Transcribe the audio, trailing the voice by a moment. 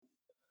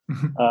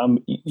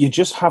You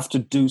just have to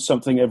do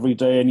something every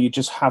day, and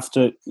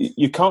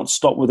you can't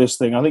stop with this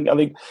thing. I think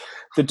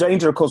the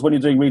danger, of course, when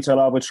you're doing retail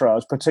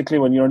arbitrage,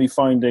 particularly when you're only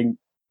finding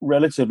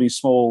relatively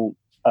small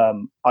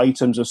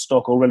items of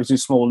stock or relatively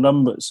small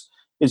numbers,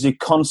 is you're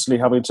constantly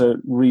having to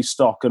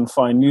restock and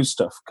find new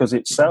stuff because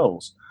it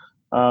sells.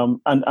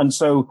 And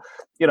so,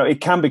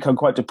 it can become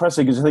quite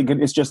depressing because I think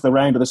it's just the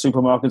round of the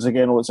supermarkets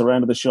again, or it's the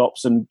round of the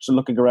shops and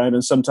looking around,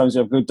 and sometimes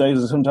you have good days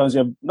and sometimes you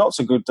have not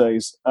so good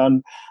days.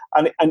 And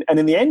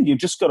in the end, you've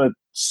just got to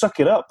suck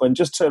it up and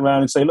just turn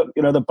around and say, look,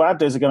 the bad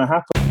days are going to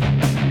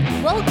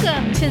happen.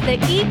 Welcome to the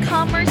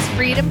E-Commerce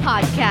Freedom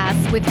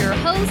Podcast with your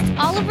host,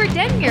 Oliver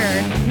Denyer.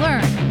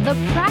 Learn the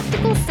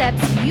practical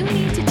steps you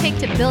need to take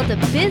to build a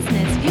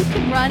business you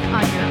can run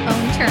on your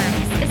own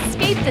terms.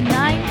 Escape the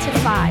 9 to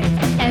 5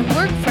 and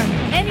work from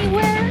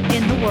anywhere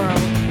in the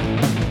world.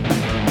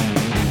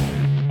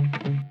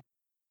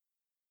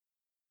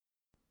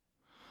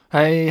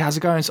 Hey, how's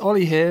it going? It's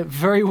Ollie here.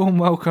 Very warm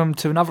welcome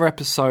to another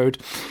episode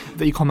of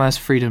the E-Commerce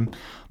Freedom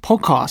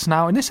Podcast.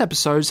 Now, in this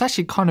episode, it's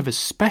actually kind of a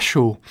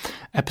special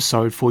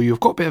episode for you. I've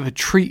got a bit of a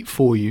treat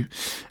for you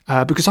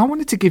because I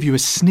wanted to give you a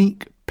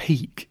sneak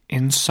peek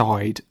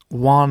inside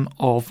one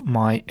of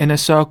my Inner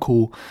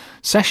Circle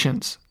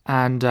sessions.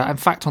 And in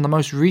fact, on the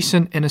most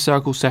recent Inner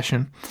Circle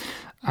session,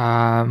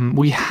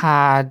 we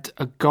had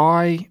a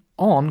guy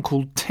on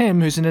called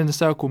Tim, who's an Inner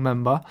Circle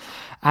member,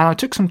 and I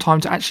took some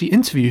time to actually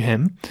interview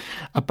him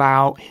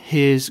about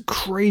his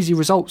crazy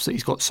results that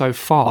he's got so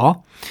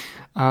far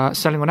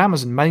selling on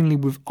Amazon, mainly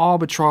with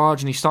arbitrage,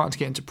 and he's starting to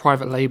get into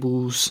private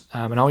labels,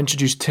 and I'll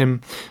introduce Tim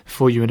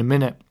for you in a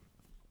minute.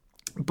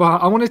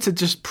 But I wanted to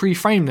just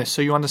pre-frame this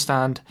so you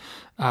understand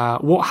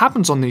what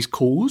happens on these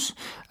calls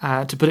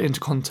to put it into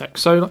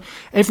context. So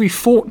every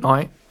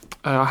fortnight,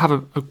 I have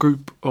a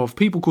group of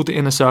people called the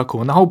Inner Circle,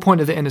 and the whole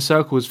point of the Inner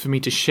Circle is for me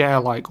to share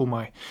all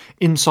my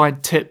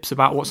inside tips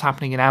about what's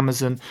happening in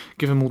Amazon,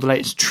 give them all the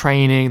latest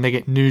training, they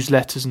get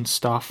newsletters and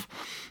stuff.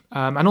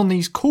 And on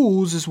these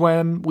calls is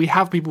when we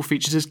have people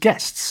featured as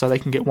guests, so they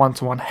can get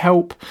one-to-one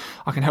help.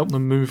 I can help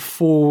them move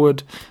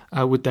forward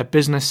with their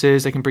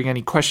businesses. They can bring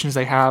any questions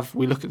they have.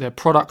 We look at their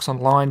products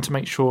online to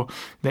make sure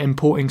they're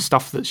importing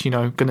stuff that's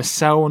going to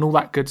sell and all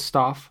that good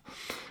stuff.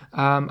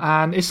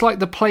 And it's like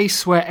the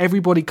place where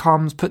everybody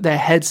comes, put their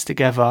heads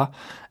together,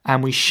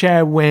 and we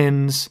share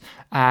wins,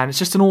 and it's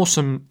just an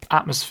awesome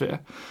atmosphere.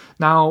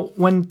 Now,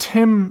 when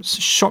Tim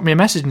shot me a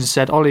message and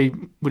said, Ollie,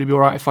 would it be all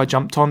right if I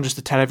jumped on just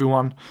to tell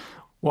everyone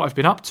what I've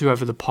been up to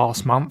over the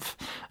past month,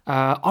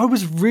 I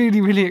was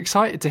really, really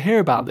excited to hear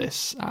about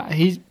this.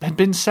 He had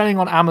been selling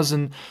on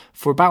Amazon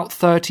for about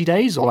 30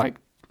 days, or I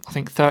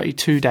think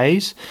 32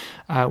 days,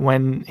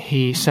 when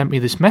he sent me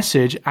this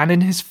message. And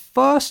in his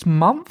first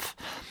month,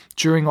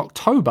 during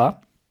October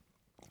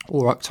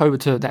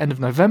to the end of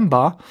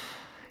November,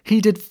 he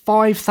did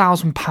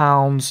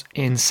 £5,000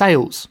 in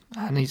sales.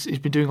 And he's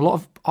been doing a lot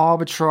of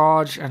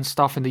arbitrage and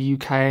stuff in the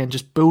UK and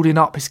just building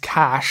up his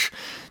cash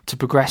to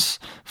progress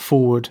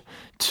forward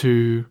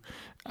to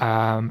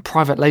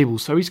private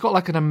labels. So he's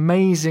got an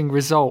amazing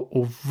result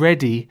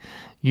already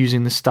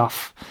using the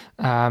stuff,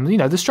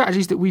 the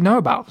strategies that we know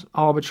about,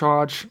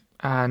 arbitrage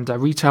and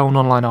retail and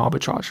online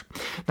arbitrage.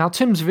 Now,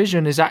 Tim's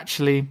vision is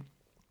actually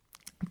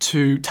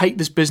to take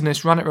this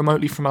business, run it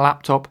remotely from a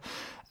laptop,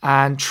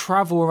 and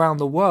travel around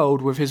the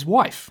world with his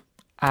wife.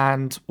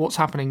 And what's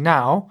happening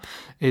now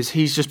is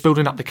he's just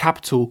building up the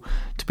capital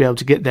to be able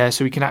to get there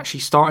so he can actually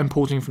start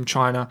importing from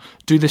China,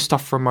 do this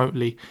stuff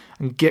remotely,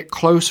 and get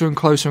closer and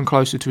closer and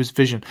closer to his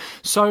vision.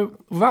 So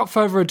without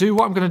further ado,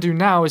 what I'm going to do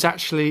now is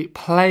actually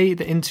play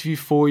the interview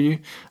for you.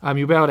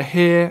 You'll be able to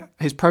hear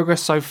his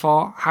progress so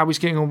far, how he's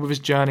getting on with his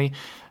journey.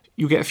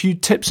 You'll get a few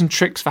tips and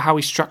tricks for how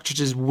he structured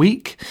his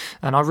week.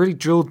 And I really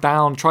drilled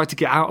down, tried to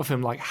get out of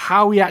him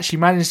how he actually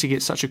managed to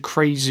get such a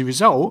crazy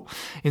result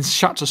in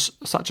such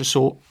a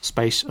short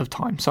space of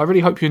time. So I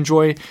really hope you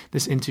enjoy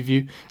this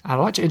interview. And I'd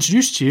like to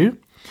introduce to you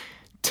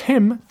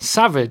Tim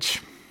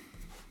Savage.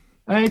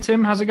 Hey,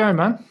 Tim, how's it going,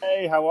 man?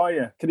 Hey, how are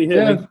you? Can you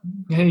hear me?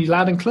 I hear you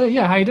loud and clear.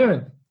 Yeah, how you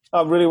doing?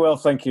 Oh, really well,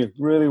 thank you.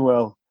 Really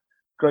well.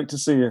 Great to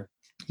see you.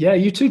 Yeah,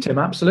 you too, Tim.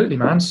 Absolutely,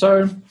 man.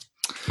 So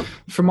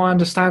from my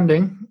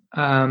understanding,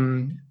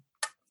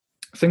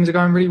 things are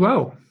going really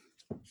well.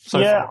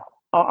 Far.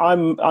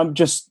 I'm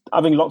just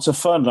having lots of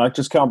fun. I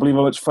just can't believe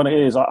how much fun it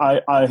is.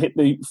 I hit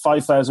the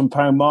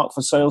 £5,000 mark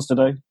for sales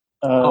today.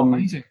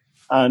 Amazing.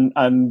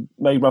 And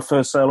made my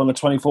first sale on the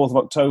 24th of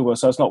October,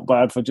 so it's not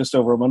bad for just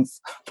over a month.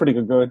 Pretty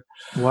good going.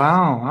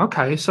 Wow.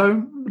 Okay,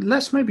 so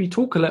let's maybe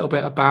talk a little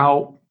bit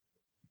about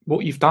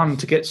what you've done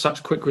to get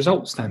such quick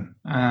results then.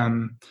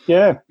 And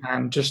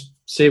just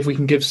see if we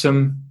can give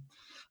some.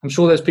 I'm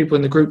sure there's people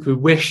in the group who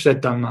wish they'd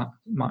done that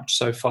much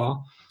so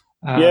far.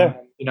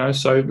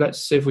 So let's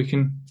see if we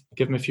can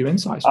give them a few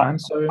insights, man.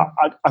 So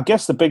I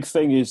guess the big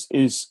thing is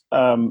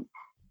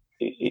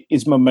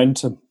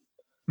momentum.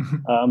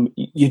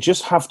 You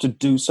just have to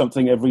do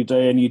something every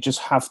day, and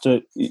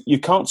you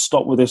can't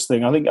stop with this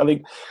thing. I think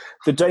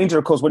the danger,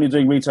 of course, when you're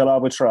doing retail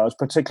arbitrage,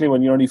 particularly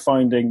when you're only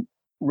finding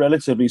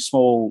relatively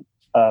small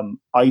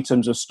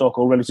items of stock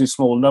or relatively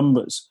small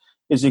numbers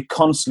is you're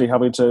constantly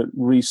having to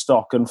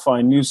restock and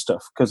find new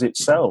stuff because it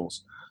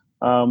sells.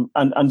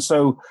 And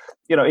so,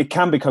 it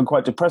can become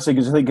quite depressing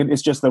because I think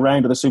it's just the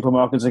round of the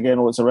supermarkets again,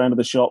 or it's the round of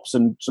the shops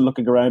and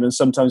looking around, and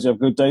sometimes you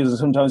have good days and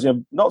sometimes you have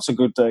not so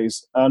good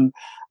days. And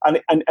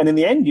in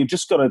the end, you've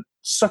just got to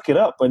suck it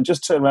up and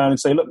just turn around and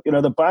say, look,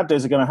 the bad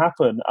days are going to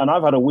happen. And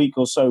I've had a week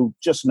or so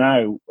just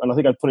now, and I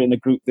think I put it in the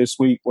group this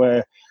week,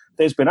 where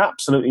there's been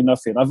absolutely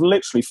nothing. I've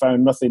literally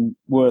found nothing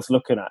worth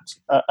looking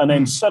at. And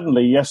then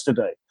suddenly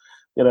yesterday,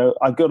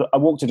 I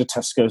walked into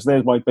Tesco's.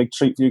 There's my big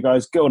treat for you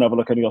guys. Go and have a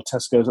look at your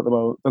Tesco's at the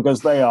moment,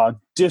 because they are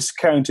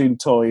discounting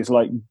toys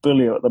like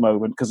billion at the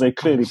moment because they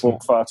clearly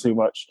bought far too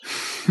much.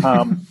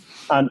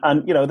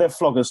 And they're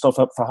flogging stuff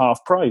up for half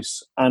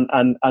price.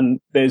 And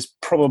there's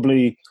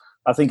probably,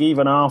 I think,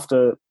 even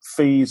after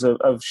fees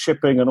of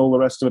shipping and all the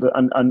rest of it,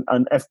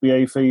 and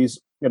FBA fees,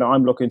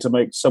 I'm looking to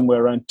make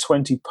somewhere around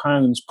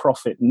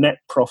 £20 net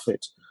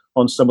profit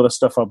on some of the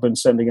stuff I've been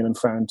sending in and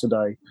found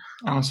today.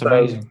 Oh, that's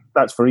amazing.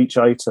 That's for each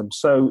item.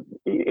 So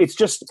it's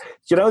just,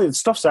 the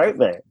stuff's out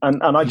there.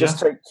 And I just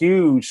take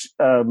huge,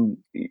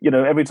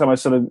 every time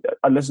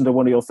I listen to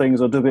one of your things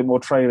or do a bit more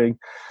training,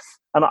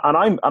 and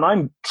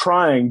I'm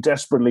trying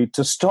desperately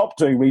to stop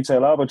doing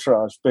retail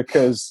arbitrage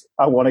because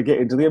I want to get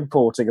into the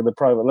importing and the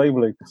private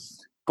labeling.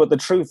 But the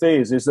truth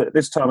is that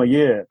this time of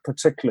year,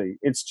 particularly,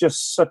 it's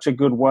just such a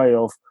good way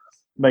of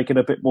making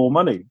a bit more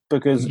money,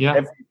 because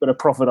every bit of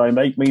profit I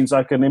make means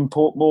I can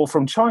import more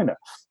from China,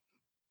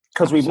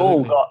 because we've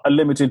all got a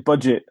limited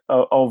budget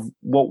of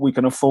what we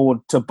can afford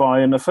to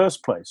buy in the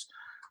first place.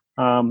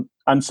 And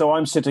so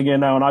I'm sitting here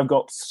now, and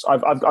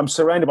I'm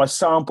surrounded by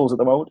samples at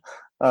the moment.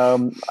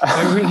 I'm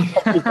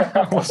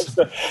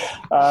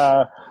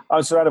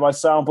surrounded by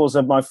samples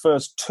of my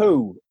first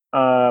two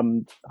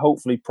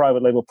hopefully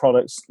private label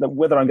products.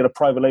 Whether I'm going to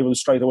private label them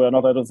straight away or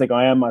not, I don't think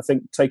I am. I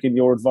think, taking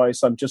your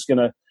advice, I'm just going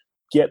to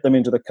get them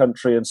into the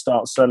country and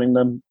start selling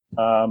them.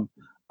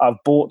 I've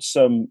bought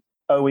some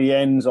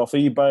OENs off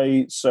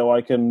eBay so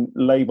I can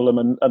label them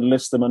and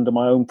list them under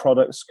my own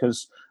products,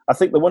 because I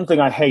think the one thing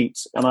I hate,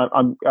 and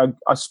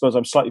I suppose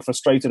I'm slightly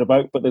frustrated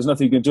about, but there's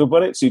nothing you can do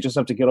about it, so you just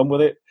have to get on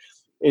with it,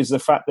 is the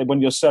fact that when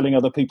you're selling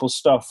other people's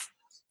stuff,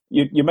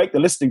 you make the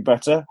listing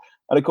better,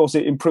 and of course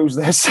it improves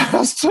their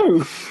sales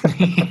too.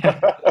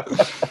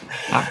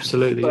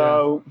 Absolutely.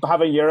 So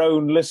having your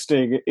own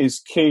listing is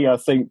key, I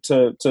think,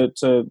 to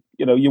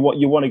you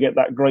want to get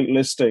that great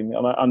listing.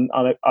 And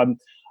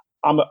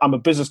I'm a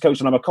business coach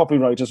and I'm a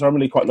copywriter, so I'm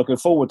really quite looking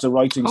forward to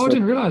writing. I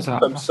didn't realise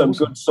that. Some awesome.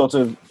 Good sort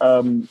of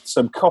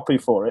some copy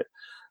for it.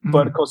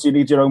 But of course, you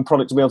need your own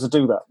product to be able to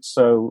do that.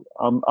 So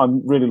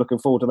I'm really looking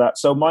forward to that.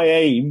 So my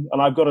aim,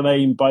 and I've got an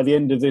aim by the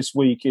end of this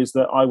week, is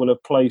that I will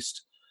have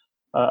placed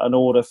an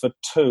order for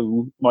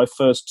my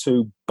first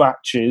two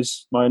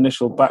batches, my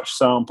initial batch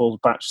samples,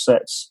 batch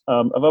sets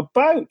of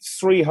about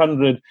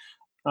 300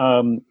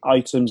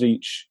 items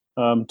each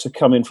to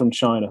come in from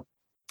China.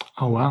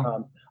 Oh,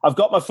 wow. I've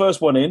got my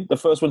first one in. The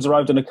first one's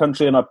arrived in the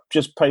country, and I've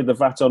just paid the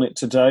VAT on it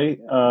today,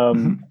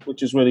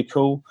 which is really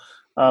cool.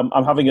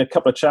 I'm having a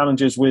couple of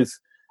challenges with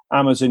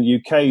Amazon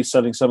UK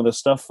selling some of the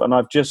stuff, and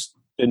I've just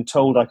been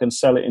told I can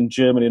sell it in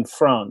Germany and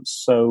France.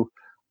 So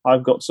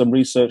I've got some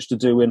research to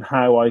do in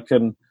how I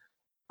can.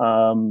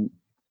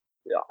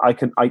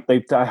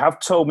 They have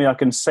told me I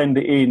can send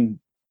it in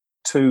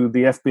to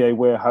the FBA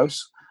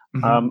warehouse,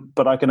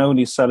 but I can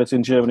only sell it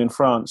in Germany and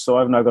France. So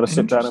I've now got to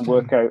sit down and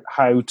work out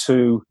how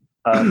to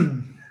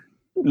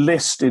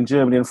list in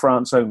Germany and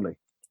France only.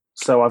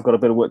 So I've got a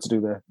bit of work to do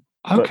there.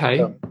 Okay.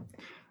 But,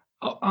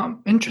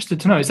 I'm interested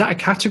to know, is that a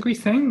category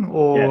thing,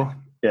 or?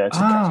 Yeah,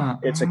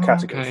 it's a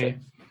category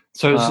thing.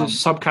 So it's a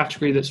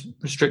subcategory that's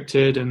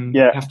restricted and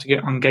you have to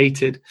get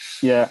ungated.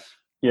 Yeah.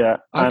 Yeah,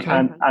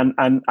 okay.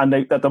 and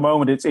they, at the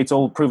moment it's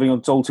all proving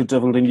it's all too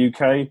difficult in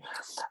UK,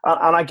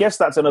 and I guess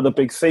that's another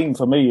big theme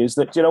for me, is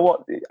that, you know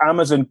what,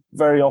 Amazon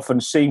very often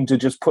seem to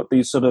just put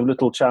these sort of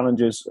little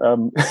challenges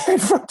in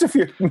front of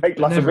you, make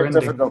life a bit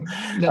difficult.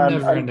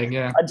 Never ending,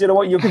 yeah. And you know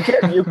what, you could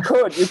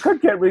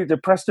get really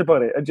depressed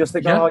about it and just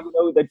think,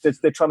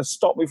 they're trying to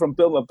stop me from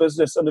building a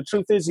business. And the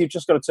truth is, you've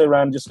just got to turn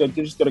around, you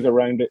just got to go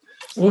around it.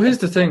 Well, here's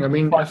the thing. I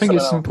mean, I think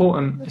it's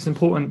important. It's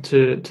important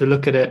to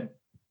look at it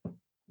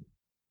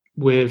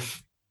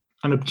with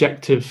an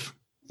objective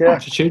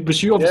attitude,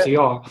 which you obviously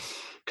are.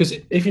 Because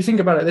if you think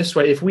about it this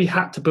way, if we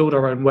had to build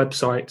our own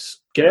websites,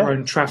 get our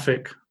own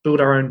traffic, build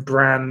our own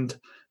brand,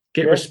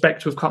 get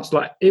respect with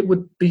customers, it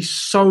would be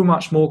so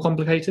much more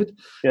complicated.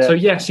 Yeah. So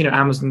yes,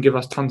 Amazon give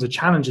us tons of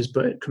challenges,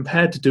 but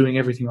compared to doing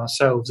everything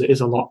ourselves, it is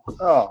a lot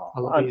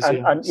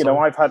easier.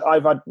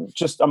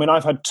 And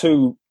I've had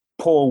two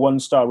poor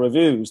 1-star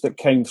reviews that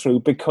came through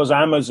because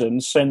Amazon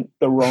sent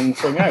the wrong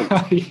thing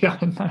out. Yeah,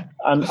 I know.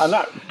 And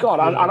that, God,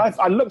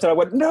 I looked at it, I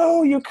went,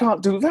 no, you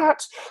can't do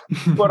that.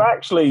 But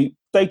actually,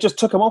 they just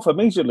took them off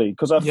immediately,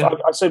 because I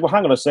said, well,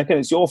 hang on a second,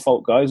 it's your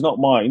fault, guys, not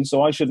mine,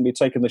 so I shouldn't be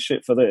taking the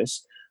shit for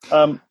this.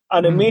 And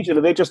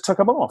immediately they just took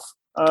them off.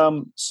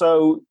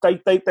 So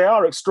they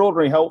are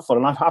extraordinarily helpful.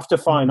 And I have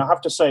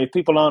to say, if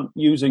people aren't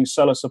using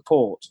seller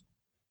support,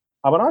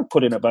 I mean, I've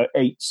put in about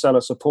 8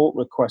 seller support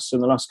requests in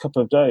the last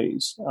couple of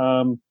days.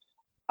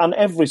 And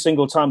every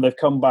single time they've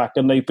come back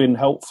and they've been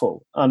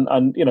helpful.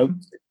 And you know,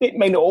 it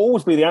may not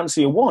always be the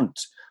answer you want,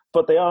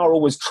 but they are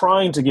always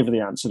trying to give you the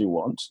answer you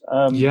want.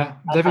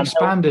 They've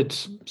expanded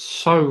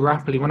so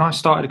rapidly. When I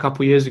started a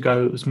couple of years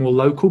ago, it was more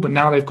local, but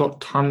now they've got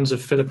tons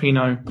of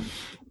Filipino.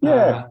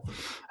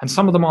 And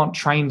some of them aren't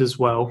trained as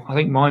well. I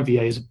think my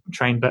VA is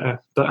trained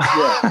better. But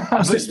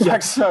I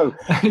suspect so.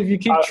 If you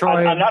keep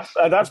trying, and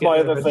that's my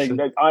other thing.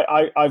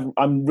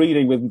 I'm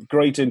reading with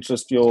great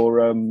interest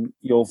your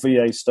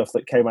VA stuff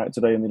that came out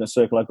today in the Inner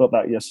Circle. I got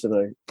that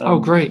yesterday.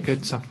 Great,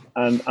 good stuff.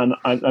 And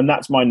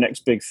that's my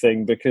next big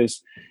thing,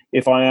 because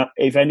if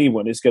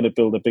anyone is going to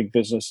build a big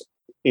business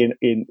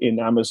in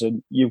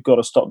Amazon, you've got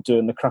to stop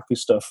doing the crappy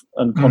stuff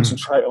and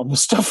concentrate on the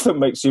stuff that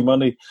makes you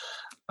money.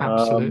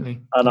 Absolutely.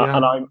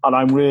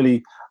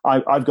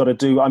 I've got to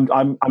do.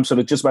 I'm sort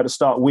of just about to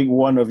start week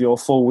 1 of your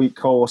 4-week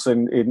course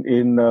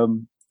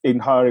in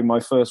hiring my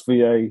first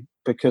VA,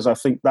 because I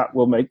think that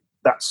will make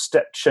that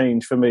step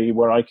change for me,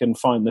 where I can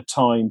find the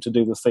time to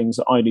do the things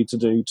that I need to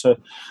do to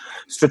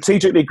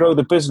strategically grow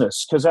the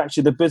business. Because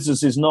actually, the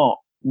business is not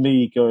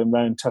me going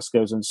around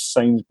Tesco's and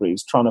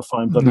Sainsbury's trying to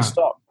find bloody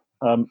stock.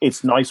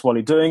 It's nice while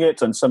you're doing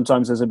it, and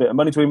sometimes there's a bit of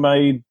money to be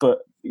made. But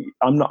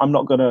I'm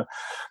not gonna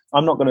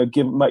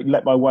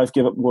let my wife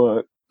give up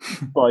work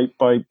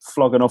by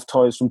flogging off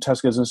toys from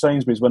Tesco's and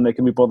Sainsbury's when they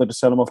can be bothered to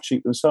sell them off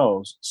cheap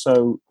themselves.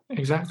 So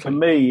exactly, for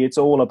me, it's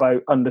all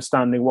about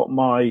understanding what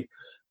my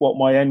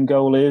end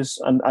goal is,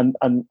 and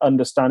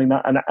understanding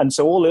that, and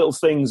so all little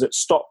things that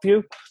stop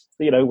you.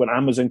 You know, when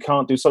Amazon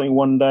can't do something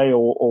one day,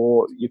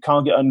 or you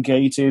can't get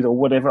ungated or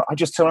whatever, I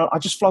just flog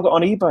it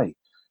on eBay.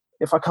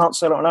 If I can't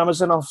sell it on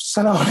Amazon, I'll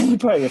sell it on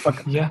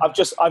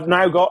eBay. I've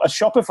now got a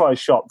Shopify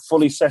shop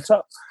fully set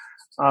up.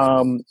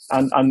 And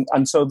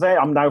so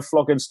I'm now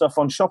flogging stuff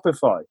on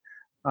Shopify.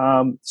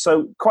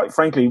 So quite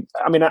frankly,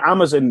 I mean,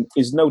 Amazon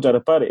is no doubt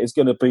about it is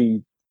going to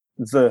be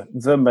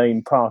the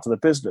main part of the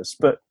business.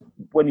 But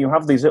when you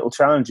have these little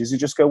challenges, you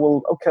just go,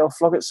 well, okay, I'll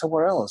flog it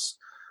somewhere else,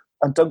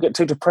 and don't get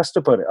too depressed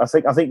about it.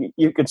 I think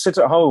you can sit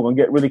at home and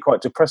get really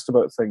quite depressed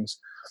about things.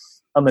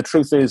 And the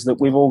truth is that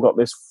we've all got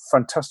this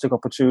fantastic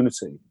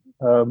opportunity,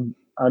 and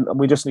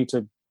we just need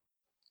to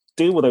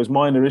deal with those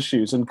minor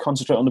issues and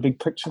concentrate on the big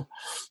picture.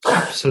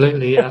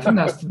 Absolutely, yeah. I think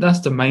that's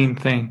the main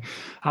thing.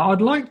 I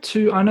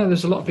know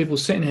there's a lot of people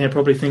sitting here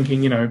probably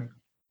thinking, you know,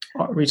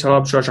 retail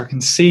arbitrage, I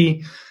can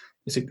see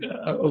it's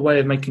a way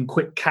of making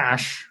quick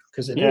cash,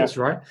 because it is,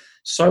 right?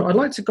 So I'd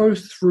like to go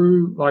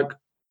through, like,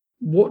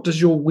 what does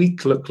your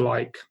week look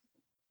like?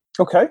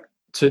 Okay.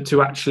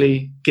 To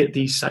actually get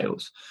these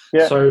sales.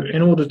 Yeah. So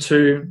in order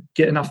to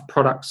get enough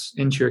products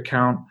into your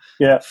account,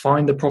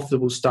 find the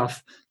profitable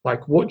stuff,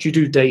 like, what do you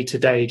do day to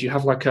day? Do you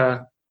have like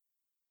a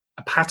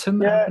pattern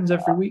that happens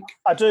every week?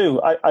 I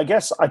do. I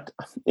guess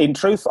in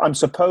truth, I'm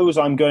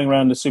going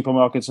around the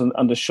supermarkets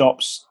and the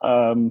shops.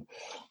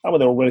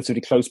 They're all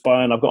relatively close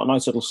by, and I've got a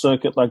nice little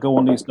circuit that I go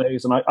on these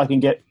days, and I can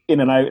get in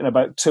and out in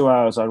about 2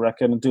 hours, I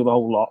reckon, and do the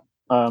whole lot.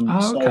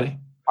 Okay.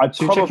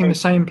 So you're checking the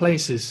same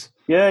places.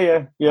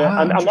 Yeah.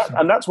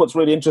 And that's what's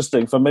really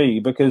interesting for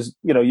me, because,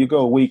 you know, you go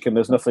a week and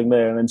there's nothing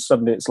there, and then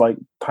suddenly it's like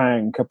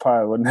pang,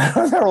 kapow, and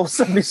they're all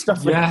suddenly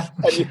stuff. Yeah.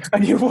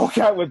 And you walk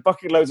out with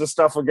bucket loads of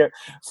stuff and get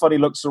funny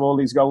looks from all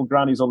these old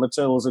grannies on the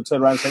tills and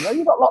turn around saying, "Oh,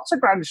 you've got lots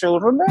of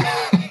grandchildren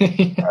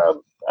there."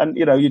 And,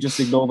 you know, you just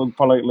ignore them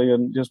politely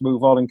and just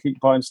move on and keep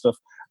buying stuff.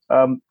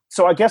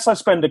 So I guess I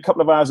spend a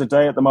couple of hours a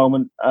day at the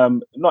moment,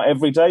 not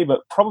every day,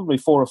 but probably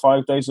 4 or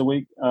 5 days a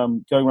week,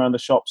 going around the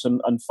shops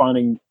and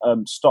finding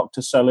stock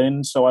to sell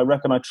in. So I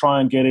reckon I try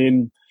and get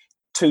in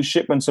 2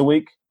 shipments a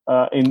week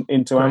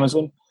into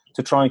Amazon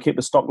to try and keep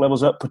the stock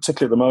levels up,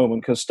 particularly at the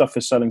moment, because stuff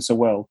is selling so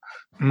well.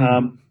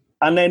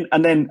 And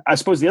then I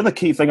suppose the other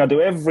key thing I do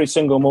every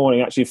single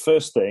morning, actually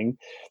first thing,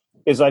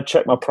 is I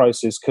check my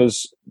prices,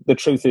 because the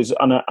truth is,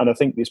 and I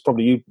think it's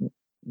probably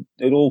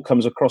it all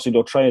comes across in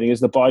your training, is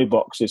the buy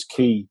box is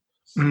key.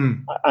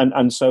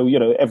 And so, you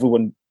know,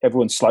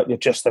 everyone slightly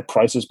adjusts their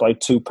prices by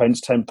 2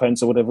 pence, 10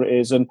 pence, or whatever it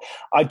is. And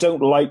I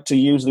don't like to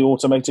use the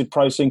automated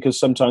pricing, because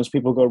sometimes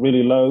people go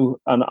really low,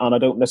 and I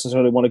don't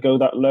necessarily want to go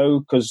that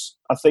low, because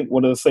I think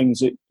one of the things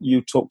that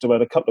you talked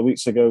about a couple of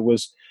weeks ago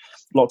was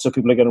lots of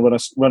people are going to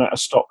run out of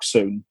stock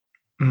soon.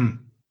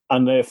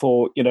 And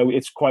therefore, you know,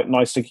 it's quite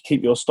nice to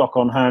keep your stock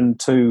on hand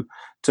to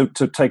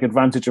take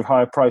advantage of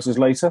higher prices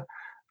later.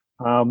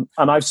 And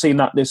I've seen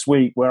that this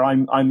week, where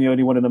I'm the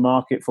only one in the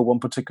market for one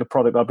particular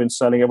product I've been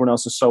selling. Everyone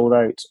else is sold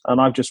out, and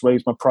I've just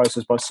raised my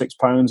prices by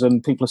 £6,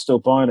 and people are still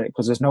buying it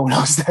because there's no one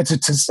else there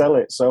to sell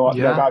it. So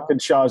I can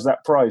charge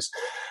that price.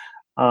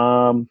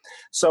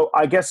 So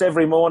I guess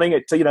every morning,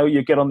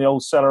 you get on the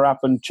old seller app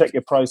and check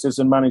your prices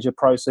and manage your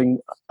pricing,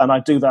 and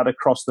I do that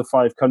across the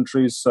 5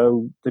 countries.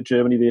 So the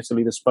Germany, the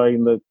Italy, the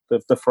Spain,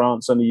 the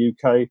France, and the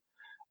UK.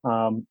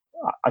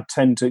 I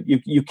tend to.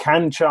 You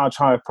can charge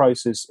higher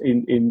prices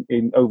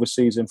in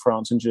overseas, in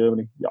France and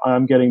Germany. I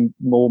am getting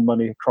more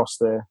money across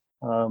there.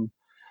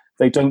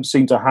 They don't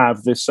seem to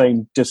have the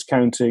same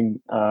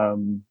discounting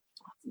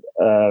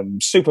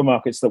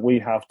supermarkets that we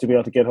have to be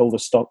able to get hold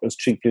of stock as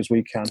cheaply as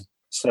we can.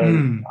 So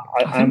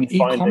I think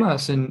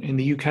e-commerce in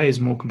the UK is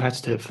more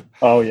competitive.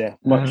 Oh yeah,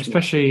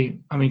 especially.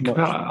 I mean,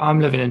 I'm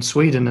living in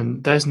Sweden,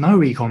 and there's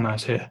no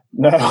e-commerce here.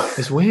 No,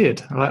 it's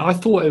weird. Like I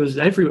thought it was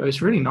everywhere.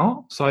 It's really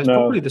not. So it's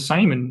probably the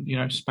same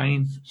in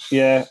Spain.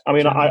 Yeah, I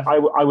mean,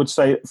 I would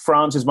say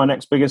France is my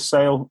next biggest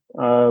sale.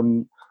 I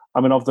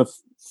mean, of the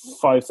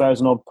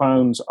 £5,000 odd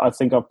pounds, I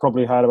think I've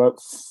probably had about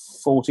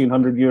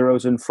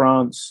 €1,400 in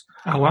France.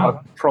 Oh wow!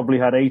 I've probably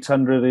had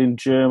 800 in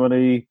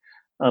Germany.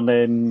 And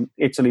then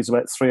Italy's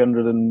about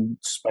 300 and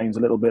Spain's a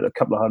little bit, a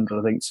couple of hundred,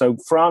 I think. So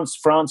France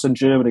and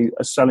Germany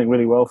are selling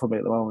really well for me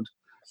at the moment.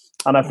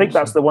 And I think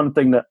that's the one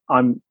thing that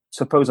I'm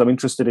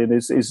interested in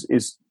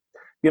is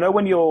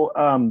when you're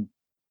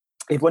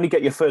when you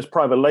get your first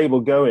private label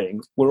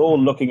going, we're all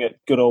looking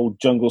at good old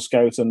Jungle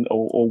Scout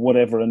or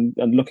whatever and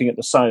looking at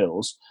the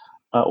sales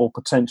or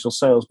potential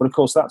sales. But of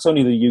course, that's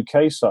only the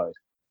UK side.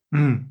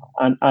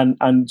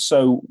 And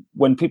so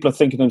when people are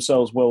thinking to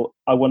themselves, well,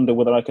 I wonder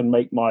whether I can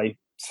make my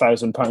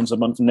 £1,000 a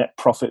month net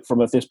profit from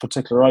this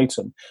particular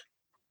item.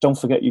 Don't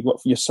forget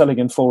you're selling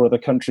in 4 other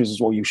countries as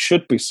well. You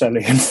should be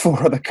selling in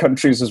 4 other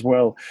countries as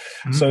well.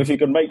 So if you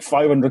can make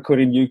 500 quid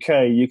in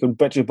UK, you can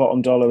bet your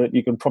bottom dollar that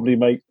you can probably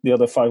make the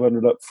other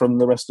 500 up from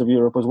the rest of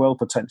Europe as well,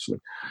 potentially.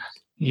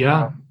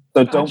 Yeah.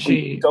 So don't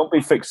be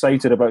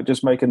fixated about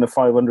just making the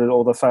 500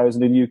 or the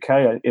 1,000 in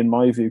UK, in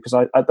my view, because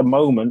at the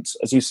moment,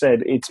 as you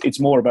said,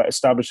 it's more about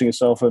establishing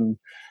yourself and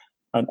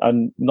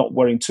not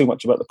worrying too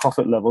much about the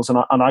profit levels. And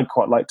I'd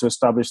quite like to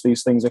establish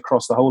these things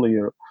across the whole of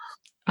Europe.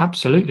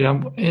 Absolutely.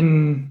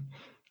 In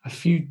a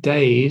few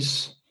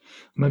days,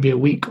 maybe a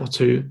week or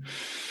two,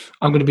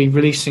 I'm going to be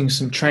releasing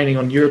some training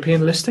on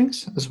European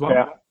listings as well.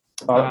 Yeah,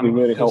 that'd be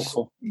really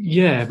helpful.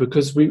 Yeah,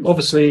 because we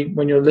obviously,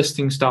 when you're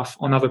listing stuff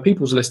on other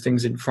people's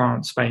listings in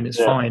France, Spain,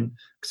 it's fine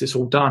because it's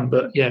all done.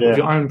 But with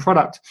your own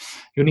product,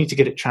 you'll need to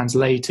get it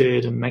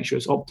translated and make sure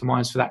it's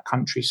optimized for that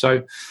country.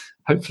 So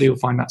hopefully you'll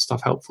find that stuff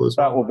helpful as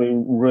well. That will be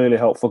really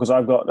helpful because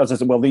I've got, as I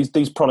said,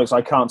 these products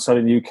I can't sell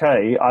in the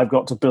UK. I've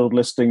got to build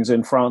listings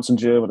in France and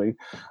Germany.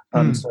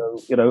 And so,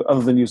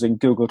 other than using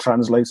Google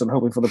Translate and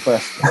hoping for the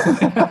best,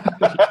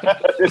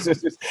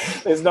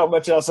 there's not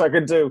much else I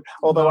can do.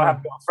 Although I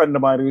have got a friend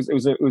of mine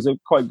who's a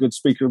quite good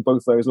speaker in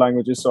both those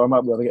languages, so I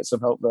might be able to get some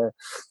help there.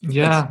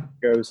 Yeah.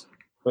 Goes.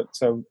 But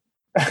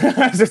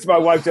it's just my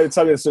wife going to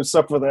tell me there's some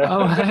supper there.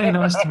 Oh, hey,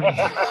 nice to meet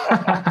you.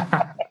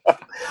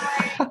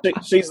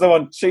 She's the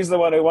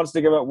one who wants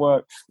to give up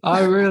work.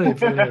 Oh, really?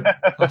 Brilliant.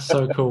 That's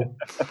so cool.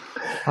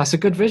 That's a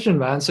good vision,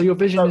 man. So your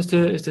vision is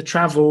to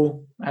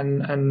travel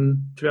and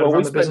to be able to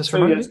run the business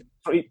remotely?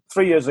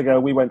 3 years ago,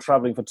 we went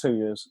traveling for 2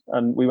 years,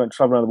 and we went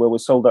traveling around the world. We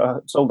sold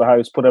the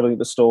house, put everything at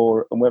the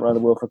store, and went around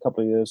the world for a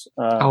couple of years.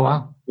 Oh,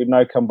 wow. We've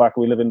now come back.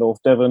 We live in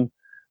North Devon.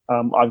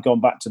 I've gone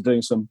back to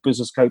doing some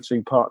business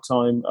coaching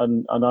part-time,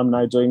 and I'm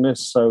now doing this.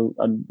 So,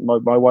 and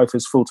my wife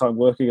is full-time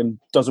working and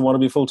doesn't want to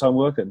be full-time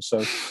working. So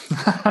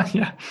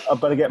yeah. I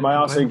better get my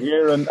arse in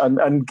gear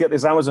and get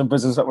this Amazon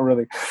business up and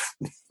running.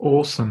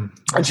 Awesome.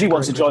 And she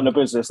wants to join the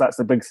business. That's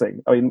the big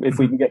thing. I mean, if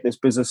we can get this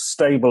business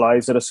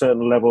stabilized at a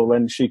certain level,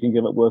 then she can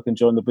give up work and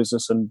join the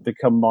business and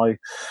become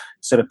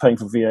instead of paying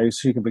for VAs,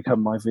 she can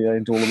become my VA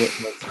and do all the work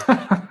for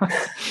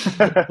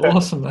me.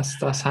 Awesome.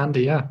 That's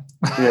handy. Yeah.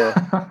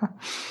 Yeah.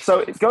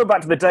 So going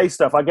back to the day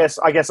stuff, I guess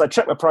I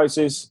check my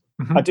prices.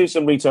 I do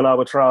some retail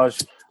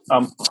arbitrage.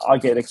 I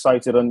get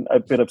excited and a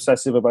bit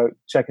obsessive about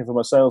checking for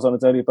my sales on a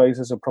daily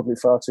basis, and probably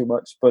far too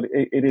much. But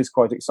it is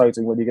quite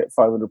exciting when you get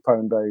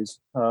 £500 days.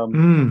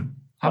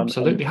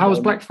 Absolutely. How was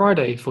Black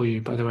Friday for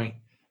you, by the way?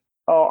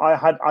 Oh,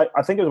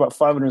 I think it was about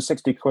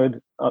 560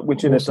 quid,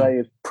 which in a day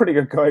is pretty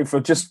good going for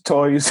just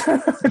toys.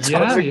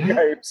 Yeah.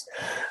 Games.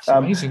 It's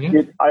amazing,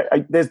 yeah.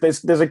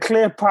 There's a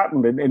clear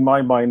pattern in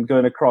my mind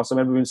going across. I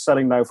mean, we've been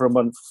selling now for a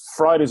month.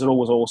 Fridays are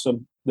always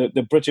awesome.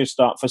 The British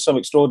start, for some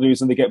extraordinary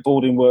reason, they get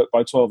boarding work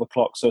by 12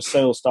 o'clock, so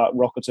sales start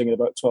rocketing at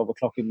about 12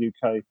 o'clock in the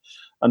UK.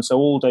 And so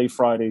all day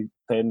Friday,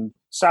 then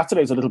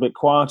Saturday's a little bit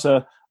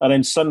quieter, and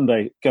then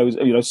Sunday goes,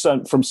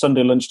 from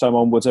Sunday lunchtime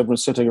onwards,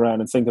 everyone's sitting around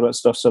and thinking about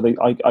stuff, so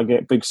I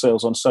get big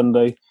sales on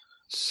Sunday.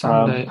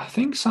 I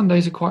think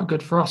Sundays are quite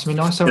good for us. I mean,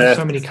 I sell in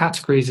so many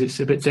categories; it's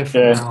a bit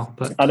different now.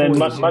 But and then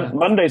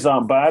Mondays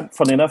aren't bad,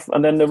 funny enough.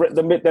 And then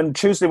then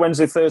Tuesday,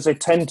 Wednesday, Thursday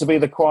tend to be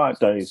the quiet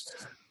days,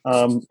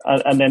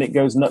 and then it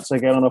goes nuts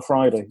again on a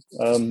Friday.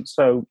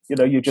 So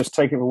you just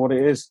take it for what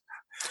it is.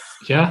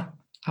 Yeah,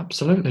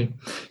 absolutely.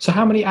 So,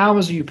 how many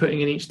hours are you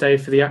putting in each day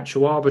for the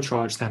actual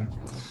arbitrage then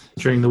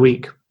during the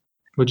week?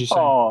 Would you say?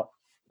 Oh,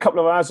 a couple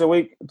of hours a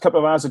week, a couple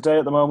of hours a day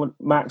at the moment,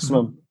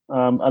 maximum.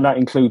 And that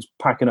includes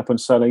packing up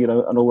and selling,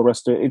 and all the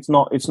rest of it. It's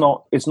not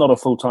a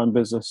full-time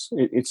business.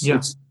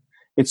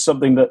 It's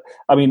something that,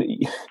 I mean,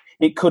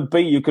 it could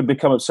be. You could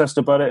become obsessed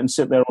about it and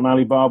sit there on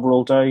Alibaba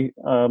all day.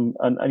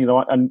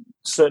 And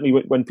certainly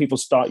when people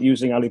start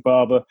using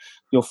Alibaba,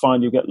 you'll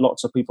find you get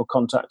lots of people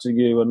contacting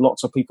you and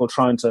lots of people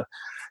trying to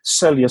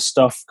sell your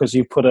stuff because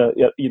you put an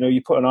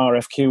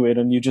RFQ in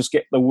and you just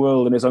get the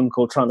world and his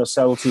uncle trying to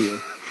sell to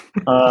you.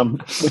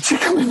 which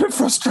can be a bit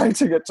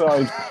frustrating at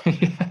times.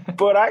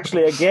 But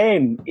actually,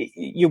 again,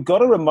 you've got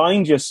to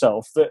remind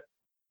yourself that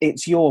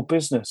it's your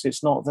business.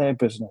 It's not their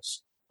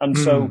business. And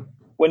so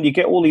when you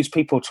get all these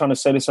people trying to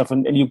sell this stuff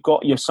and you've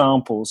got your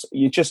samples,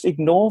 you just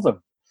ignore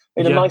them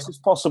in the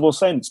nicest possible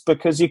sense,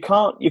 because you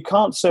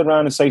can't sit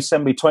around and say,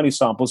 send me 20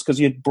 samples, because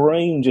your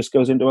brain just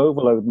goes into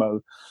overload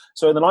mode.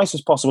 So in the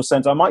nicest possible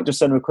sense, I might just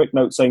send them a quick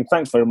note saying,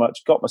 thanks very much,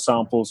 got my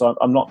samples.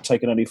 I'm not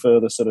taking any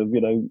further sort of,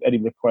 any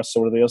requests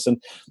or anything else.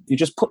 And you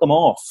just put them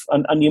off.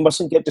 And you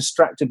mustn't get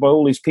distracted by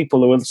all these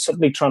people who are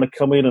suddenly trying to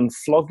come in and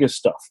flog your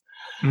stuff.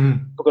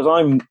 Because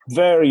I'm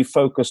very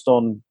focused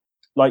on,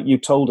 like you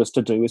told us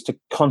to do, is to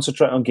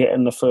concentrate on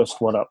getting the first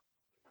one up,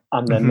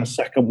 and then the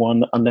second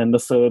one, and then the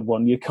third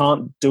one. You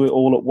can't do it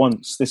all at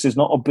once. This is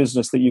not a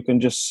business that you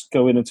can just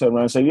go in and turn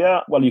around and say,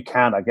 yeah, well, you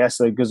can, I guess,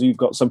 because you've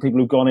got some people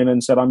who've gone in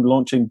and said, I'm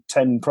launching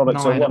 10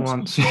 products at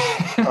once. 9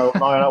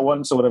 at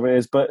once or whatever it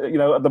is. But,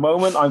 at the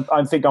moment,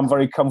 I think I'm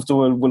very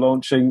comfortable with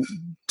launching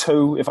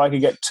 2. If I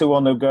could get 2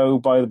 on the go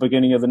by the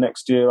beginning of the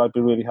next year, I'd be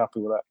really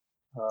happy with that.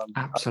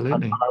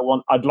 Absolutely.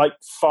 I'd like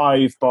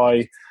 5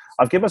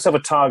 I've given myself a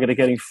target of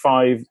getting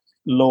 5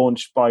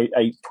 launched by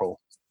April.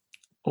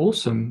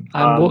 Awesome.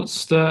 And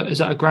is that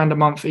 $1,000 a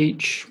month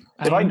each?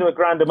 If I can do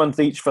 $1,000 a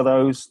month each for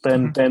those,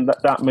 then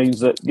that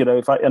means that,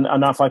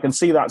 if I can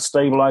see that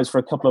stabilize for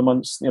a couple of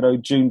months,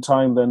 June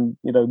time, then,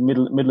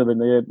 middle of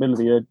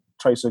the year,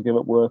 Trace will give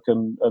up work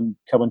and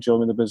come and join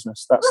me in the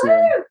business. That's the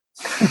aim.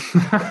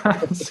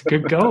 That's a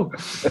good goal.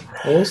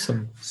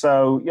 Awesome.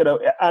 So,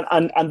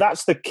 and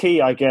that's the key,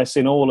 I guess,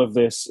 in all of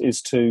this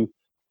is to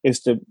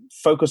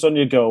focus on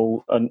your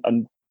goal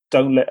and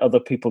don't let other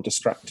people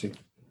distract you,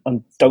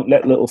 and don't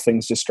let little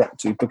things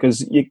distract you,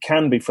 because it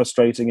can be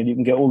frustrating and you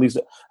can get all these,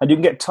 and you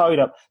can get tied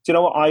up. Do you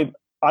know what?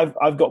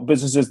 I've got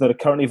businesses that are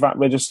currently VAT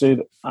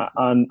registered,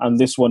 and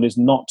this one is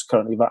not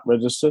currently VAT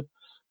registered.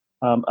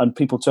 And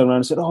people turn around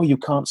and say, oh, you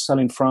can't sell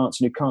in France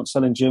and you can't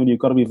sell in Germany. You've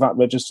got to be VAT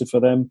registered for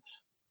them.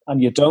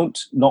 And you don't,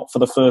 not for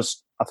the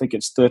first, I think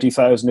it's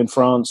 30,000 in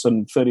France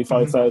and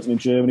 35,000 in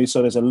Germany.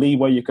 So there's a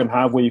leeway you can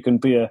have where you can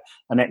be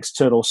an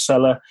external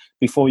seller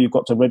before you've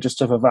got to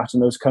register for VAT in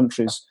those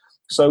countries.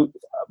 So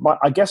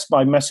I guess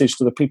my message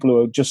to the people who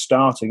are just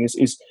starting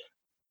is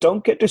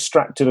don't get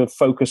distracted and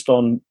focused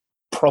on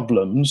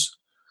problems.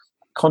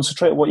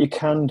 Concentrate on what you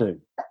can do.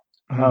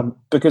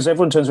 Because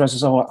everyone turns around and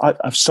says, oh,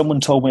 someone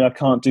told me I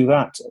can't do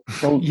that.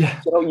 Well,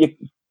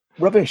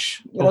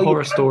 rubbish.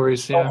 Horror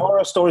stories. Yeah.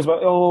 Horror stories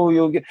about,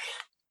 you'll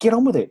get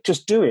on with it.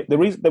 Just do it. The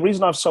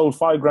reason I've sold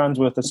 $5,000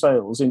 worth of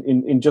sales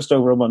in just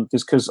over a month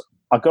is because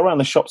I go around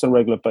the shops on a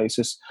regular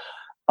basis.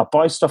 I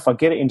buy stuff, I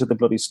get it into the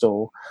bloody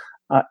store,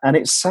 and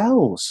it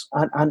sells.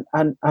 And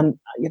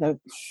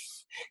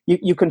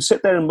you can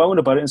sit there and moan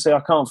about it and say, I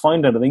can't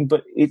find anything,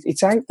 but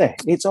it's out there.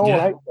 It's all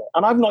out there.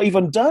 And I've not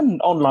even done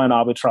online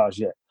arbitrage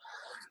yet.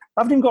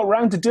 I haven't even got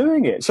around to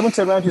doing it. Someone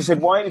turned around and said,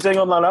 why are you doing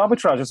online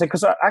arbitrage? I said,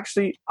 because I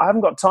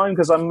haven't got time,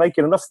 because I'm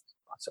making enough.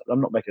 I said, I'm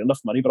not making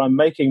enough money, but I'm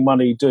making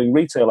money doing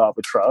retail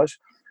arbitrage.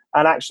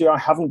 And actually, I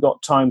haven't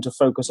got time to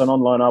focus on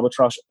online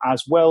arbitrage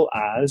as well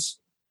as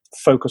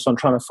focus on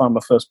trying to find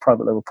my first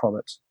private label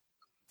products.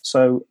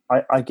 So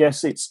I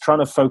guess it's trying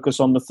to focus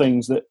on the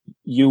things that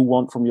you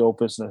want from your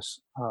business.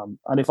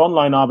 And if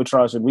online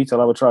arbitrage and retail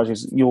arbitrage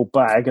is your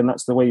bag and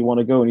that's the way you want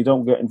to go and you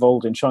don't get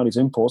involved in Chinese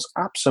imports,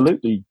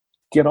 absolutely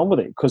get on with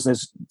it, because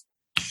there's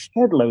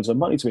shed loads of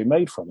money to be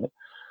made from it.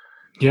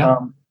 Yeah.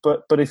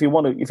 But if you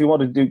want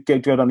to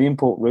go down the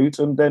import route,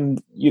 and then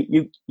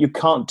you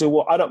can't do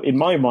what, I don't, in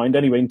my mind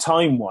anyway, in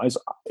time wise,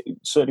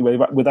 certainly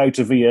without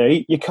a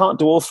VA, you can't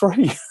do all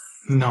 3.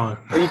 No.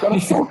 You've got to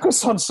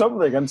focus on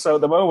something. And so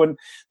at the moment,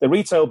 the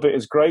retail bit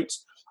is great.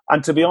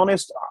 And to be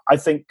honest, I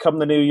think come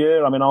the new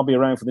year, I'll be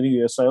around for the New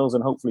Year sales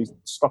and hopefully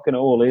stocking it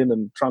all in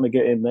and trying to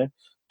get in there.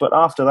 But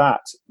after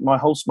that,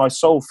 my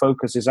sole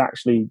focus is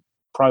actually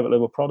private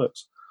label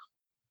products,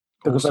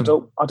 because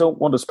awesome. I don't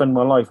want to spend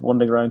my life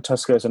wandering around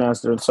Tesco's and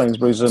Asda and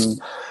Sainsbury's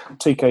and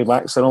TK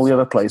Maxx and all the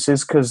other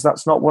places, because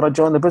that's not what I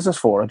joined the business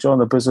for. I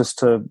joined the business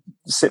to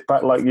sit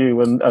back like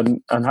you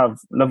and have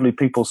lovely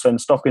people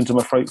send stock into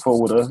my freight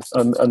forwarder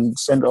and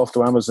send it off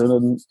to Amazon,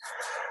 and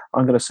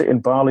I'm going to sit in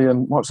Bali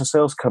and watch the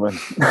sales come in.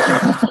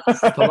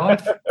 It's the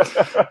life.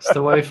 It's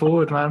the way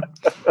forward, man.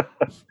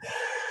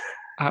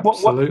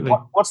 Absolutely.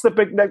 What's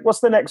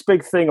the next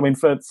big thing?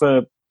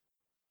 For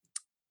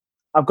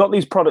I've got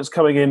these products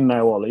coming in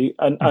now, Ollie,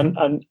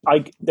 and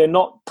they're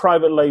not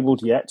private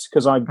labeled yet,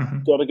 because I've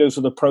got to go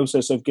through the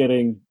process of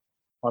getting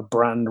my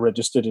brand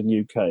registered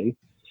in UK.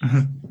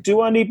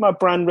 Do I need my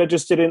brand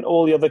registered in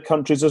all the other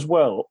countries as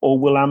well, or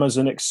will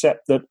Amazon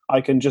accept that I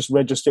can just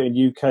register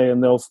in UK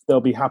and they'll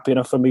be happy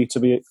enough for me to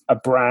be a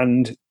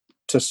brand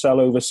to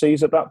sell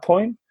overseas at that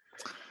point?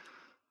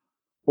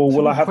 Or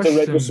will I have to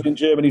register in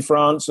Germany,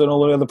 France, and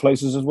all the other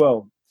places as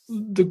well?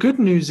 The good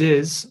news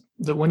is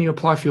that when you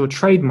apply for your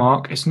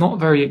trademark, it's not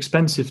very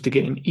expensive to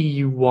get an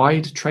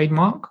EU-wide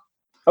trademark.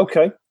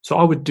 Okay. So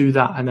I would do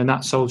that, and then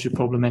that solves your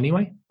problem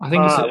anyway. I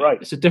think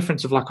it's a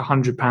difference of like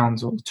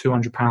 £100 or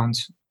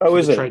 £200. Oh,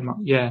 is it? Trademark.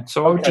 Yeah.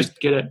 So I would just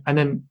get it, and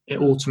then it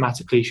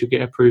automatically should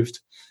get approved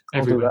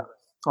everywhere.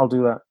 I'll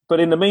do that. But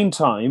in the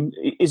meantime,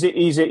 is it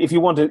easy if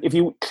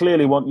you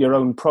clearly want your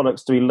own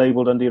products to be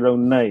labelled under your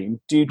own name?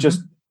 Do you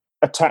just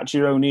attach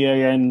your own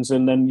EANs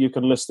and then you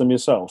can list them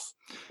yourself?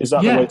 Is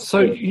that the way? So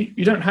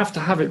you don't have to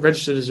have it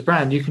registered as a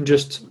brand. You can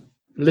just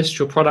list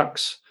your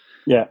products.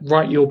 Yeah.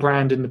 Write your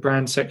brand in the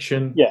brand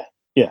section. Yeah.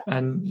 Yeah.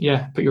 And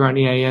put your own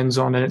EANs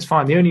on, and it's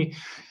fine. The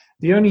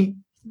only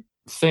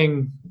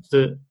thing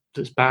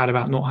that's bad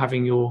about not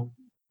having your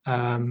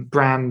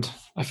brand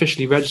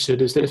officially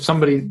registered is that if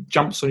somebody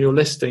jumps on your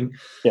listing,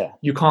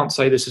 you can't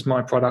say this is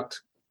my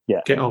product.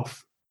 Yeah. Get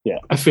off. Yeah.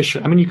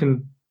 Officially. I mean, you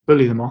can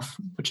bully them off,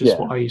 which is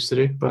what I used to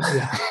do, but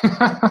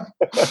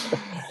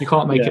you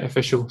can't make it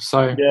official.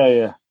 So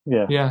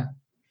yeah.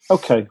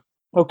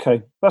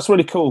 Okay, that's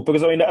really cool,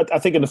 because I mean, I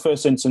think in the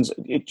first instance,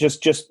 it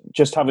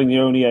just having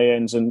your own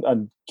EANs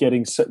and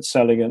getting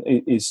selling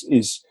is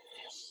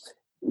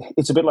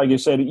it's a bit like you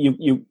said.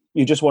 You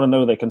just want to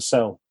know they can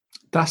sell.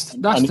 That's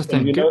the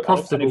thing. Get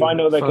profitable. And if I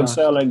know they can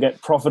sell and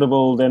get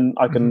profitable, then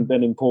I can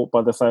then import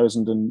by the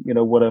thousand and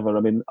whatever. I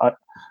mean,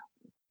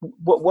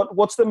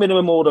 what's the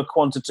minimum order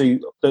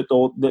quantity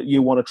that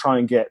you want to try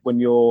and get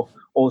when you're,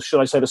 or should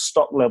I say the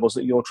stock levels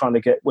that you're trying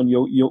to get when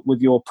you're with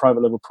your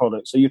private label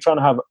products? Are you trying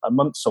to have a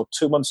month or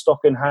 2 months stock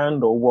in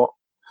hand, or what?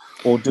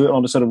 Or do it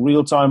on a sort of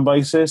real time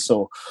basis?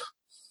 Or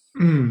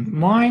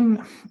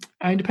mine,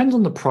 it depends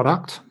on the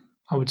product,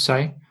 I would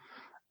say.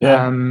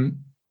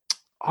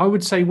 I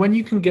would say when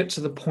you can get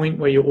to the point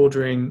where you're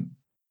ordering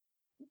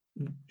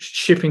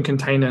shipping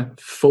container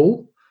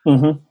full,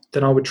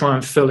 then I would try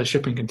and fill a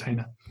shipping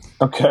container.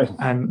 Okay.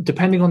 And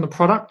depending on the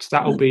product,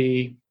 that will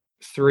be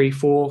 3,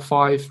 4,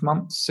 5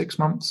 months, 6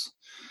 months.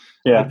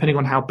 Yeah. Depending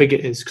on how big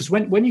it is. Because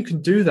when you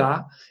can do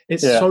that,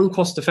 it's so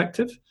cost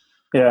effective.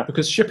 Yeah.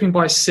 Because shipping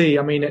by sea,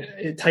 I mean,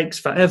 it takes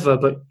forever,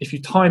 but if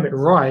you time it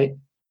right,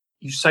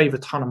 you save a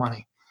ton of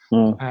money.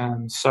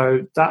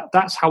 So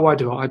that's how I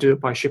do it. I do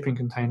it by shipping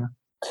container.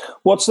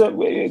 What's the?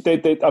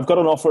 I've got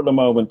an offer at the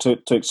moment to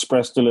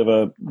express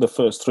deliver the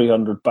first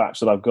 300 batch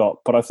that I've got,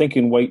 but I think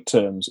in weight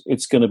terms,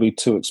 it's going to be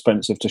too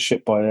expensive to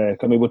ship by air.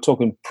 I mean, we're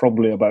talking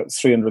probably about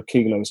 300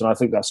 kilos, and I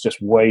think that's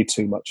just way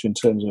too much in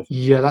terms of.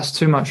 Yeah, that's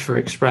too much for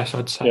express,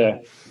 I'd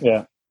say.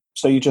 Yeah.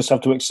 So you just have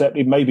to accept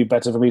it. May be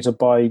better for me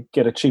to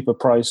get a cheaper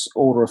price,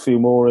 order a few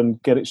more,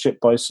 and get it shipped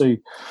by sea.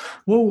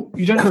 Well,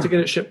 you don't have to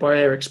get it shipped by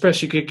air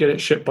express. You could get it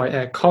shipped by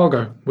air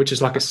cargo, which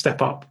is like a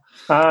step up.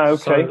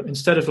 Okay. So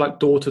instead of like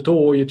door to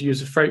door, you'd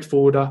use a freight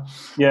forwarder,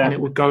 and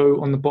it would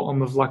go on the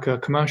bottom of like a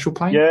commercial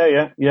plane.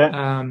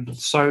 Yeah.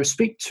 So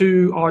speak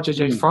to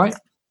RJJ Freight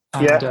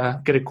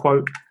and get a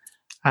quote,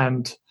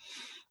 and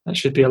that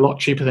should be a lot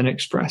cheaper than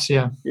express.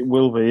 Yeah, it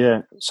will be.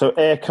 Yeah. So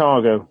air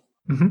cargo.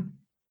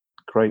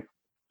 Great.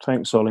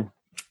 Thanks, Ollie.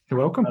 You're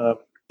welcome.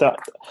 So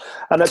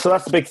that's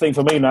the big thing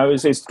for me now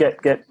is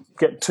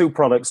get 2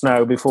 products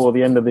now before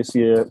the end of this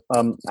year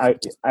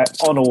out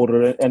on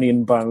order, any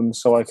inbound,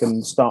 so I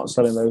can start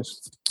selling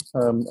those,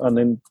 and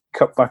then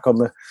cut back on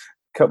the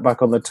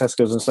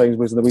Tesco's and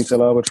Sainsbury's and the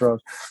retail arbitrage.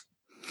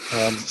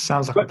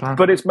 Sounds like a plan.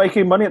 But it's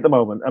making money at the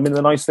moment. I mean,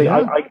 the nice thing,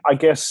 I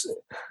guess,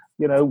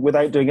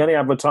 without doing any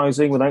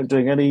advertising, without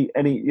doing any,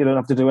 you don't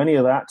have to do any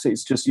of that.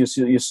 It's just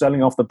you're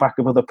selling off the back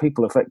of other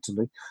people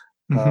effectively.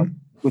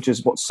 Which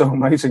is what's so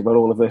amazing about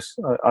all of this.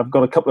 I've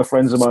got a couple of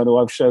friends of mine who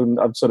I've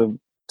sort of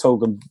told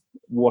them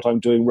what I'm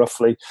doing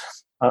roughly,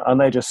 and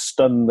they're just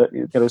stunned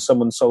that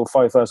someone sold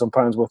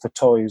 £5,000 worth of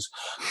toys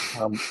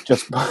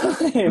just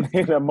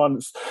in a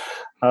month.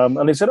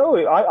 And they said, "Oh,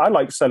 I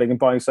like selling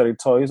and selling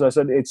toys." I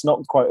said, "It's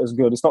not quite as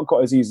good. It's not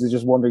quite as easy as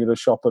just wandering in a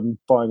shop and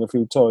buying a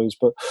few toys,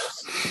 but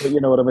you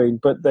know what I mean."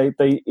 But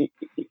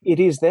it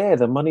is there.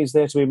 The money's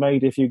there to be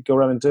made if you go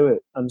around and do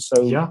it. And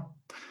so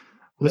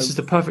this is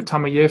the perfect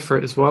time of year for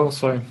it as well.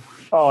 So,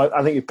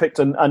 I think you picked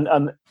and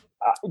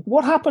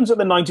what happens at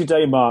the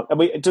 90-day mark? I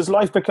mean, does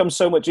life become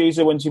so much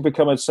easier once you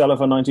become a seller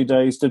for 90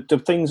 days? Do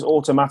things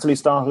automatically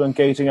start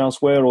engaging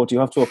elsewhere, or do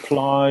you have to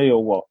apply,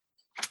 or what?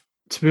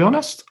 To be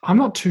honest, I'm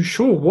not too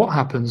sure what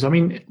happens. I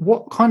mean,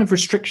 what kind of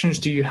restrictions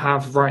do you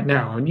have right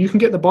now? And you can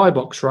get the buy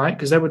box, right?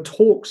 Because there were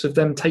talks of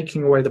them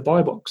taking away the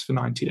buy box for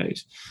 90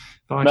 days.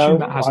 But I assume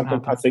that hasn't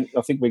happened.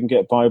 I think we can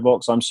get buy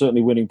box. I'm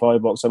certainly winning buy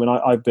box. I mean,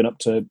 I've been up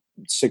to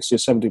 60 or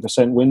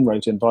 70% win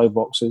rate in buy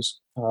boxes.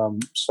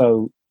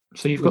 So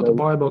you've got the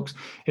buy box.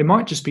 It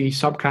might just be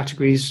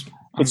subcategories.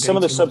 It's some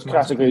of the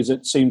subcategories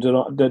that seem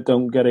that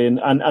don't get in,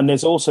 and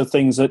there's also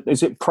things that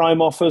is it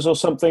Prime offers or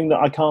something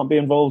that I can't be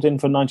involved in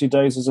for 90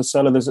 days as a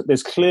seller.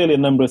 There's clearly a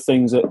number of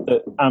things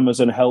that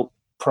Amazon help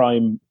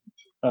Prime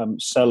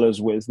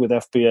sellers with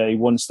FBA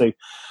once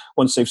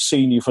they've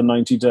seen you for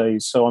 90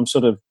 days. So I'm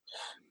sort of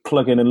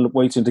plugging and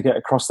waiting to get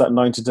across that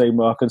 90-day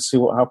mark and see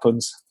what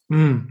happens.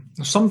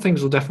 Some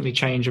things will definitely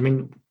change. I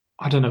mean,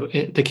 I don't know.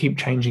 They keep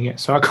changing it,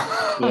 so I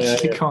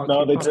can't.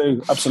 No, they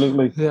do,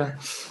 absolutely. Yeah.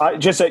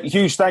 Just a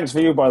huge thanks for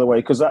you, by the way,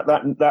 because that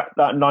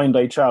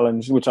 9-day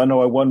challenge, which I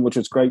know I won, which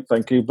was great,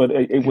 thank you. But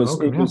it was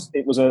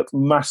a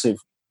massive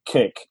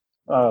kick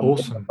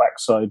awesome. in the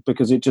backside,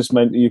 because it just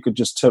meant that you could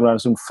just turn around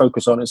and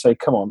focus on it and say,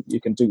 "Come on,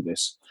 you can do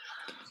this."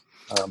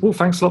 Well,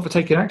 thanks a lot for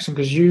taking action,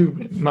 because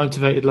you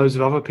motivated loads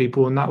of other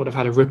people, and that would have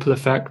had a ripple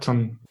effect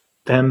on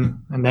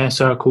them and their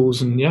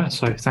circles. And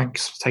so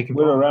thanks for taking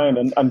part. We're around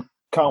and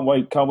can't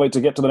wait to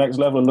get to the next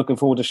level, and looking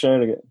forward to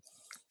sharing it.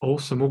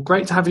 Awesome. Well,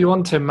 great to have you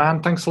on, Tim,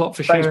 man. Thanks a lot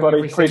for sharing. Thanks, buddy.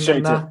 Everything.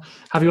 Appreciate it.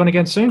 Have you on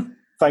again soon?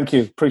 Thank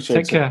you. Appreciate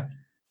it. Take care.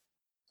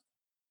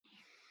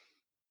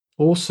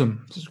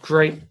 Awesome. It's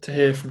great to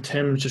hear from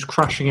Tim, just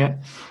crushing it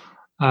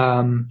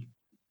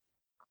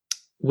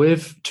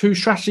with 2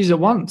 strategies at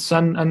once.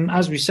 And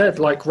as we said,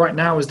 like right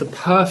now is the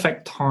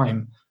perfect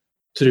time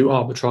to do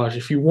arbitrage.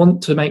 If you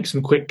want to make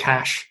some quick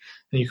cash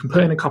and you can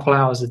put in a couple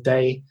hours a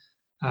day,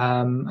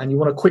 and you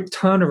want a quick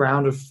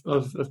turnaround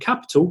of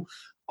capital,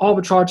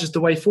 arbitrage is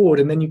the way forward.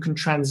 And then you can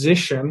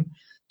transition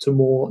to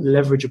more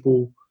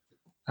leverageable,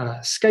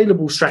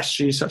 scalable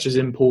strategies such as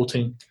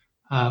importing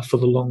for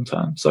the long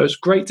term. So it's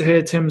great to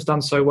hear Tim's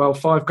done so well.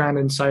 $5,000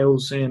 in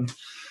sales in,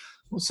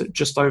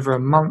 just over a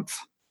month.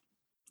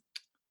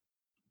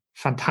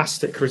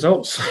 Fantastic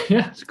results.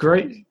 Yeah, it's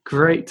great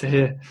to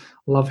hear.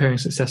 Love hearing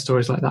success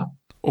stories like that.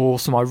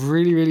 Awesome. I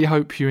really, really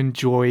hope you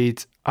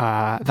enjoyed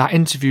that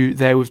interview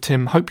there with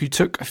Tim. Hope you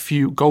took a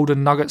few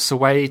golden nuggets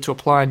away to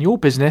apply in your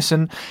business.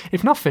 And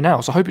if nothing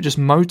else, I hope it just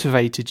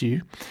motivated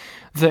you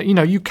that,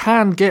 you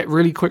can get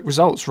really quick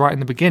results right in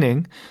the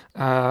beginning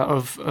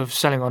of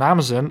selling on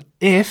Amazon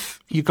if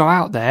you go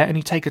out there and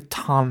you take a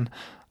ton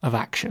of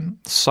action.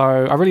 So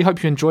I really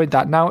hope you enjoyed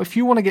that. Now, if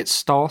you want to get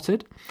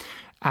started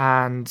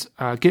and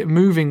get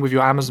moving with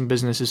your Amazon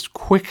business as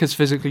quick as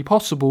physically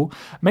possible,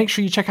 make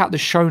sure you check out the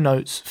show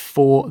notes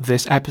for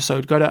this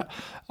episode. Go to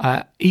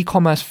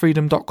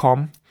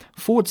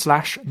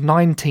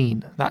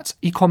ecommercefreedom.com/19. That's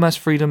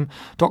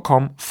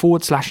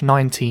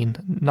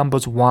ecommercefreedom.com/19,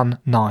 numbers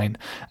 19.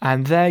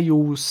 And there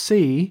you'll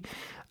see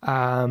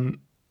a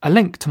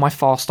link to my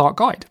Fast Start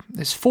guide.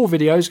 There's 4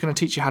 videos going to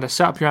teach you how to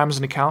set up your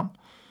Amazon account,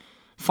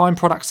 find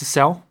products to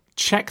sell,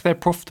 check they're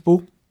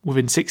profitable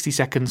within 60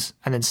 seconds,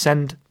 and then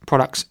send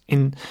products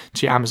into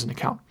your Amazon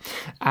account.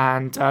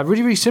 And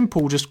really, really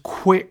simple, just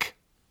quick,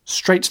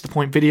 straight to the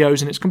point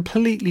videos, and it's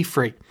completely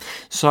free.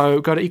 So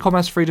go to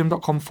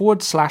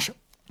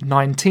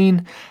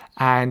ecommercefreedom.com/19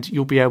 and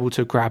you'll be able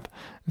to grab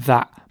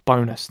that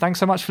bonus.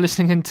 Thanks so much for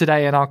listening in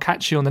today, and I'll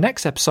catch you on the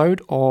next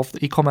episode of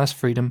the E-Commerce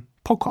Freedom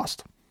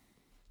Podcast.